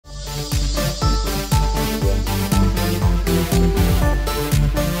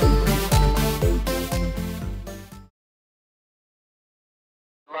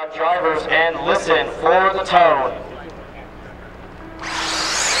drivers, and listen for the tone.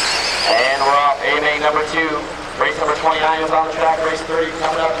 And we're off. A-main number 2. Race number 29 is on the track. Race 30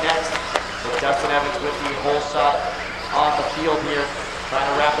 coming up next. With Dustin Evans with the whole shot on the field here. Trying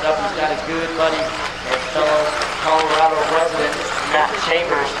to wrap it up. He's got his good buddy and fellow Colorado resident, Matt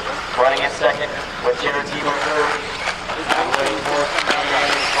Chambers, running in second with Jared Tebow third. Waiting for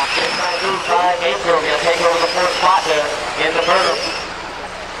inside move by A-2. Going to take over the first spot there in the berm.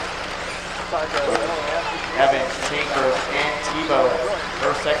 Evans, Chambers, and Tebow.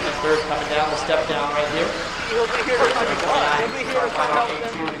 First, second, and third coming down the step down right here. Final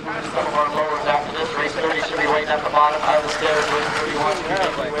A-2 including some of our lowers after this. Race 30 should be waiting at the bottom of the stairs. Race 31 should be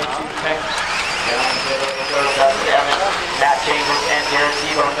making way to Tech. Down the middle goes Dustin Evans, Matt Chambers, and Jared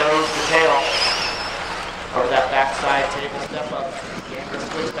Tebow nose to tail. Over that backside table step up. Chambers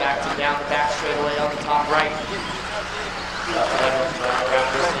switch back to down the back straightaway on the top right. Evans trying to wrap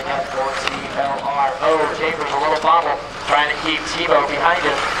this thing up for TLR. Oh, Chambers a little bobble, trying to keep Tebow behind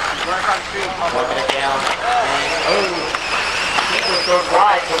him. 1 minute down. And Chambers goes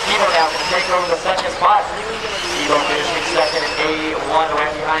wide, so Tebow now can take over the second spot. Tebow finishing second in A1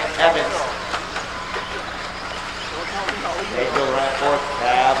 right behind Evans. Mayfield running fourth,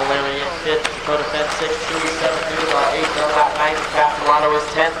 Cavallari in fifth, Dakota Fence 6, Chewy 7th, Newell 8th, Dunlap 9th, Castellano is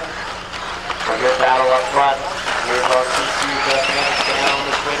 10th. A good battle up front. Here's our CC, Dustin Evans down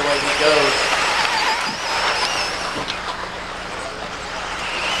the straightaway he goes.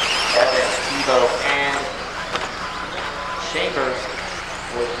 Evans, Tebow, and Chambers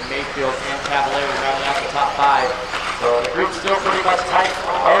with Mayfield and Cavallari rounding out the top 5. So the group's still pretty much tight.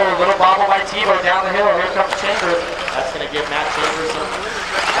 Oh, a little bobble by Tebow down the hill. Here comes Chambers. That's going to give Matt Chambers some.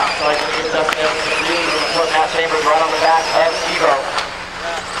 Outside going to give Dustin Evans some room. Going to put Matt Chambers right on the back of Tebow.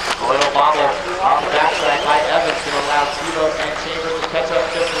 A little bobble on the backside by Evans going to allow Tebow and Chambers to catch up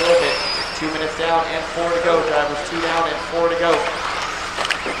just a little bit. 2 minutes down and 4 to go. Drivers 2 down and 4 to go.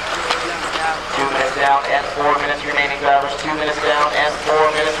 2 minutes down and 4 minutes remaining, drivers. 2 minutes down and 4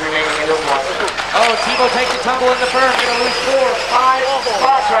 minutes remaining in this one. Oh, Tebow takes a tumble in the berm. Going to lose 4, 5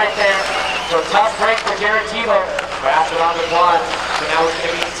 spots right there. So tough break for Jared Tebow. Crashing on the quad. So now it's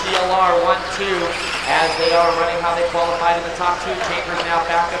going to be TLR 1-2 as they are running how they qualified in the top 2. Chambers now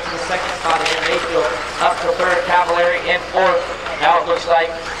back up to the second spot again. Mayfield up to third. Cavallari in fourth. Now it looks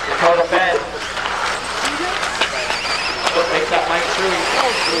like Dakota Fence makes that Mike Chewy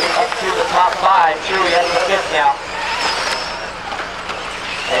up to the top 5. Chewy has the 5th now.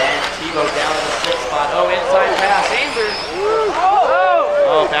 And Tebow down in the 6th spot. Oh, inside pass. Chambers.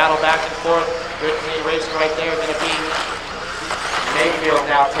 Oh, battle back and forth. Good clean race right there. Going to be Mayfield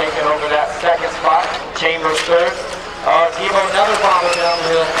now taking over that second spot. Chambers third. Oh, Tebow another bobble down the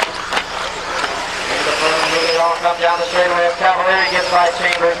hill. Into the berm. Here they all come down the straightaway. Cavallari gets by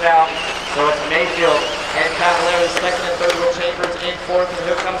Chambers now. So it's Mayfield and Cavallari second and third with Chambers in fourth. And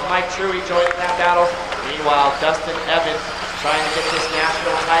here comes Mike Chewy joining that battle. Meanwhile, Dustin Evans trying to get this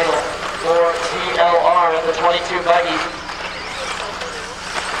national title for TLR in the 22 buggy.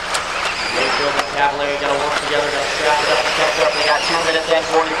 Mayfield and Cavallari got to work together, got to strap it up and catch up. They got 2 minutes and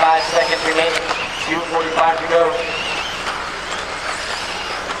 45 seconds remaining. 2:45 to go.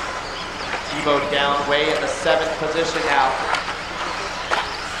 Tebow down way in the 7th position now.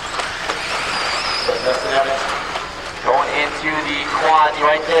 So Dustin Evans going into the quads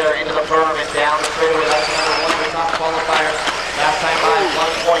right there, into the berm and down the straightaway. That's number 1 of the top qualifiers. Last time by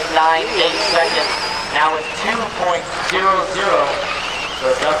 1.98 seconds. Now it's 2.00. So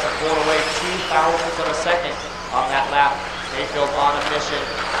Dustin pulling away 0.02 of a second on that lap. Mayfield on a mission.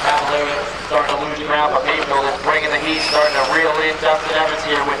 Cavallari starting to lose ground, but Mayfield is bringing the heat, starting to reel in Dustin Evans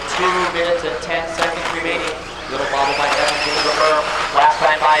here with 2 minutes and 10 seconds remaining. Little bobble by Evans into the berm. Last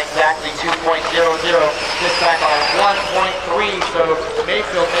time by exactly 2.00. This time by 1.3. So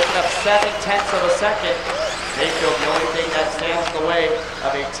Mayfield making up 0.7 of a second. Mayfield, the only thing that stands in the way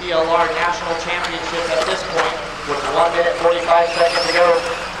of a TLR National Championship at this point, with 1 minute 45 seconds to go.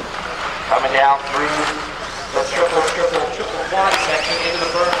 Coming down through the triple quad section into the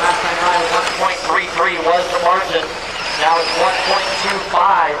berm. Last time by 1.33 was the margin. Now it's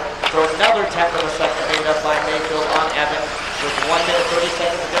 1.25. So another 1/10 of a second made up by Mayfield on Evans. With 1 minute 30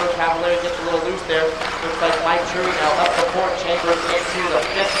 seconds to go, Cavallari gets a little loose there. Looks like Mike Chewy now up the court. Chambers into the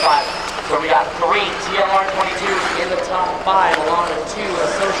 5th spot. So we got 3 TLR 22s in the top 5, along with 2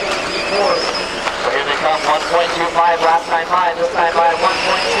 associated P4s. So here they come, 1.25 last time by, this time by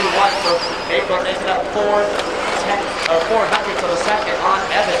 1.21. So Mayfield making up 4/100ths of a second on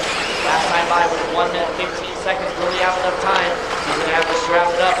Evans. Last time by with 1 minute 15 seconds, really out enough time. He's going to have to strap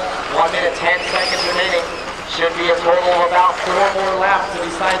it up. 1 minute 10 seconds remaining. Should be a total of about 4 more laps to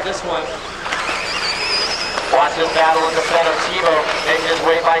decide this one. Watch this battle in the center. Tebow making his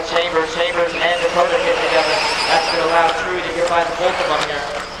way by Chambers. Chambers and Dakota get together. That's going to allow True to get by the both of them here.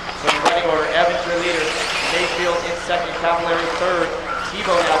 So in running order, Evans your leader. Mayfield in second, Cavallari third.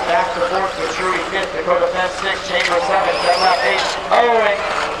 Tebow now back to fourth with True fifth. Dakota Fence sixth. Chambers seventh. Then left eighth. Oh, and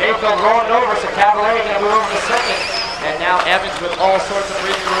Mayfield rolling over. So Cavallari going to move over to second. And now Evans with all sorts of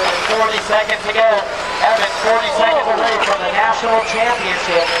breathing room. 40 seconds to go. Evans 40 seconds away from the national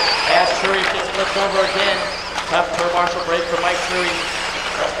championship. As Truey gets flipped over again. Tough turn marshal break for Mike Truey.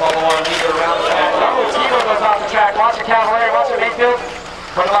 Let's follow our leader around the track. Oh, Tebow goes off the track. Watch it, Cavallari. Watch it, Mayfield.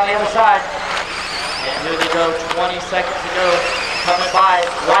 Put him on the other side. And here they go. 20 seconds to go. Coming by.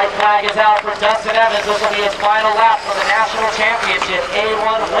 White flag is out for Dustin Evans. This will be his final lap for the national championship.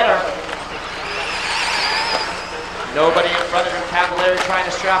 A1 winner. Nobody in front of him. Cavallari trying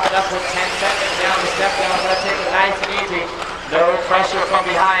to strap it up with 10 seconds down the step down. Let's take it nice and easy. No pressure from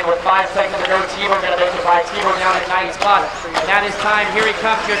behind with 5 seconds to go. Tebow going to make it by. Tebow down at 9 spot. And that is time. Here he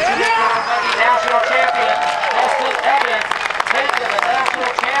comes, your two-time national champion, Dustin Evans, taking the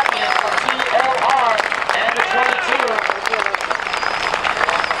national champion from TLR and the 22.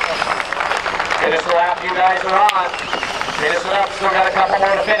 Finish the lap you guys are on. Finish it up. Still got a couple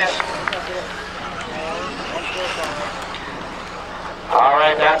more to finish. All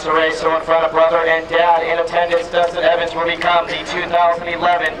right, that's a race. So in front of brother and dad in attendance, Dustin Evans will become the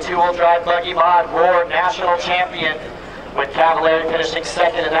 2011 two-wheel drive buggy mod Roar national champion, with Cavallari finishing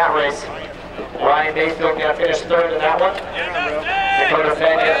second in that race. Ryan Mayfield going to finish third in that one. Dakota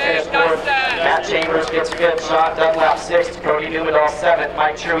Fenn going to finish fourth. Matt Chambers gets fifth. Sean Dunlap sixth. Cody Newman seventh.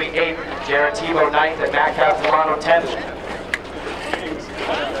 Mike Truey eighth. Jared Tebow ninth. And Matt Castellano 10th.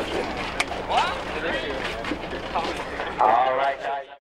 All right, guys.